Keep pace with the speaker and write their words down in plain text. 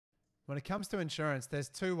When it comes to insurance, there's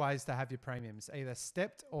two ways to have your premiums, either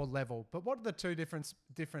stepped or level. But what do the two different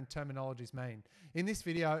terminologies mean? In this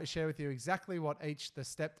video, I share with you exactly what each the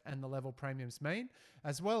stepped and the level premiums mean,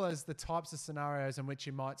 as well as the types of scenarios in which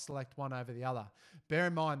you might select one over the other. Bear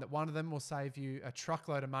in mind that one of them will save you a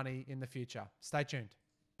truckload of money in the future. Stay tuned.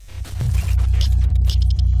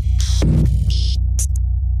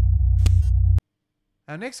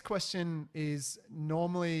 Our next question is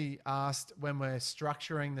normally asked when we're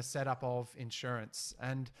structuring the setup of insurance.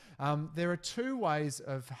 And there are two ways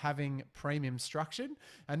of having premiums structured.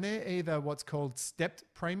 And they're either what's called stepped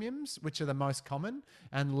premiums, which are the most common,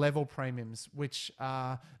 and level premiums, which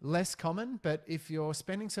are less common. But if you're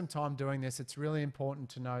spending some time doing this, it's really important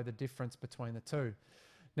to know the difference between the two.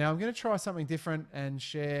 Now, I'm going to try something different and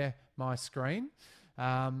share my screen.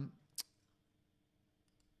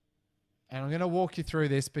 And I'm going to walk you through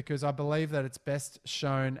this because I believe that it's best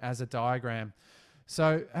shown as a diagram.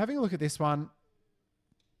 So having a look at this one,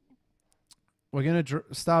 we're going to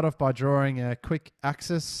start off by drawing a quick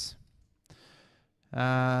axis.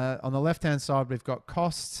 On the left-hand side, we've got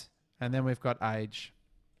cost, and then we've got age.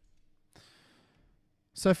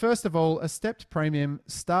 So first of all, a stepped premium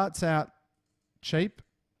starts out cheap,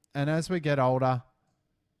 and as we get older,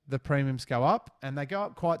 the premiums go up, and they go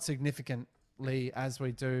up quite significantly as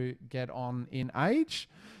we do get on in age.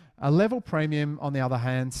 A level premium, on the other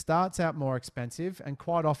hand, starts out more expensive and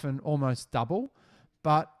quite often almost double,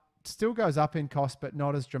 but still goes up in cost, but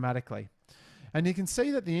not as dramatically. And you can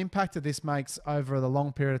see that the impact of this makes over the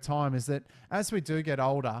long period of time is that as we do get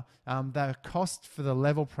older, the cost for the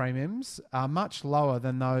level premiums are much lower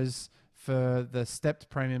than those for the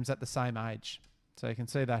stepped premiums at the same age. So you can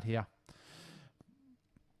see that here.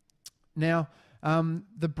 Now,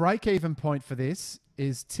 the break-even point for this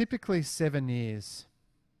is typically 7 years.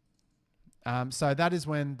 So that is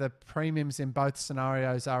when the premiums in both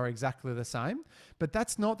scenarios are exactly the same. But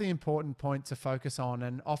that's not the important point to focus on,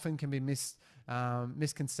 and often can be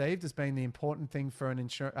misconceived as being the important thing for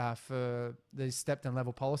for these stepped and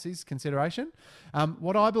level policies consideration.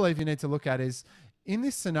 What I believe you need to look at is, in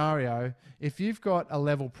this scenario, if you've got a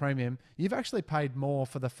level premium, you've actually paid more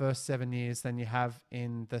for the first 7 years than you have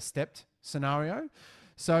in the stepped scenario.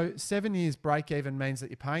 So 7 years break even means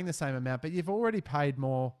that you're paying the same amount, but you've already paid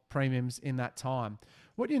more premiums in that time.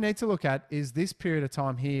 What you need to look at is this period of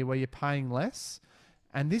time here where you're paying less.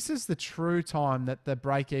 And this is the true time that the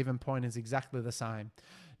break even point is exactly the same.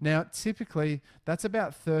 Now, typically, that's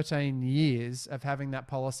about 13 years of having that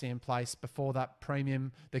policy in place before that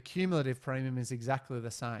premium, the cumulative premium, is exactly the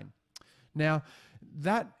same. Now,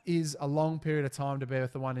 that is a long period of time to be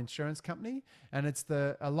with the one insurance company, and it's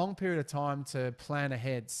a long period of time to plan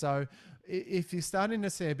ahead. So if you're starting to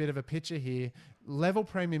see a bit of a picture here, level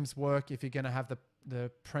premiums work if you're going to have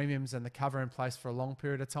the premiums and the cover in place for a long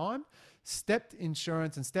period of time. Stepped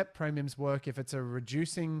insurance and stepped premiums work if it's a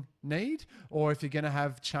reducing need or if you're going to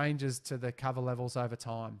have changes to the cover levels over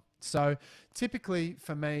time. So typically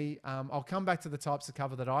for me, I'll come back to the types of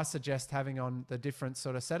cover that I suggest having on the different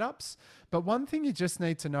sort of setups. But one thing you just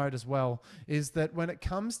need to note as well is that when it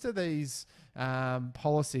comes to these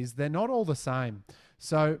policies, they're not all the same.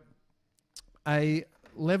 So a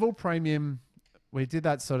level premium, we did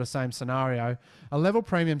that sort of same scenario. A level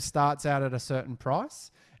premium starts out at a certain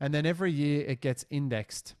price, and then every year it gets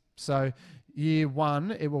indexed. So year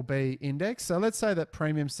one, it will be indexed. So let's say that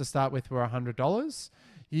premiums to start with were $100.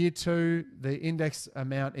 Year two, the index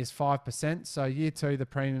amount is 5%. So year two, the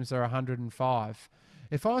premiums are $105.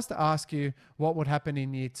 If I was to ask you what would happen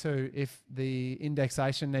in year two if the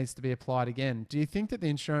indexation needs to be applied again, do you think that the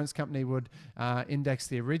insurance company would index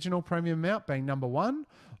the original premium amount being number one,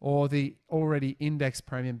 or the already indexed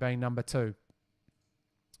premium being number two?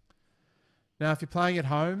 Now, if you're playing at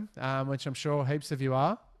home, which I'm sure heaps of you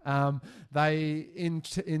are, in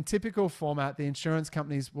typical format, the insurance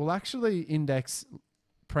companies will actually index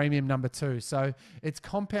premium number two. So it's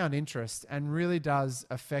compound interest and really does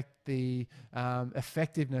affect the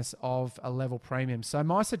effectiveness of a level premium. So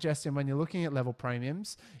my suggestion when you're looking at level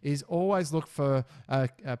premiums is always look for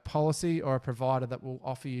a policy or a provider that will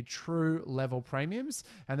offer you true level premiums.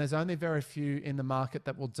 And there's only very few in the market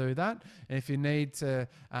that will do that. And if you need to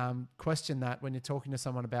question that when you're talking to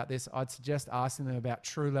someone about this, I'd suggest asking them about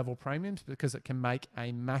true level premiums because it can make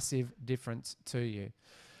a massive difference to you.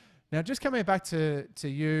 Now, just coming back to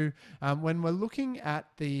you, when we're looking at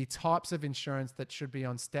the types of insurance that should be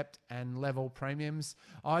on stepped and level premiums,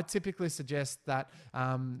 I typically suggest that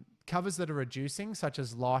covers that are reducing, such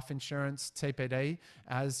as life insurance, TPD,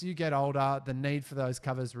 as you get older, the need for those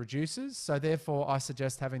covers reduces. So therefore, I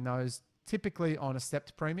suggest having those typically on a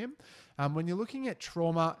stepped premium. When you're looking at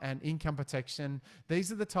trauma and income protection,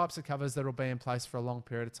 these are the types of covers that will be in place for a long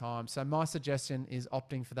period of time. So my suggestion is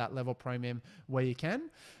opting for that level premium where you can.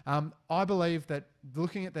 I believe that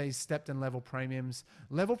looking at these stepped and level premiums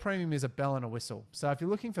is a bell and a whistle. So if you're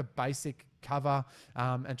looking for basic cover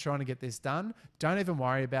and trying to get this done, don't even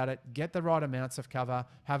worry about it. Get the right amounts of cover,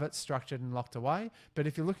 have it structured and locked away. But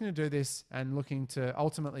if you're looking to do this and looking to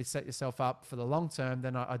ultimately set yourself up for the long term,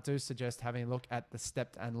 then I do suggest having a look at the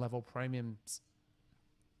stepped and level premiums.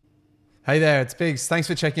 Hey there, it's Biggs. Thanks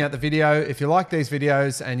for checking out the video. If you like these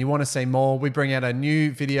videos and you want to see more, we bring out a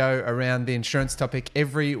new video around the insurance topic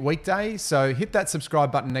every weekday. So hit that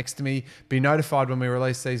subscribe button next to me. Be notified when we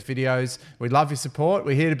release these videos. We love your support.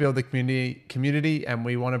 We're here to build the community and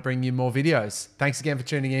we want to bring you more videos. Thanks again for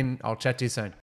tuning in. I'll chat to you soon.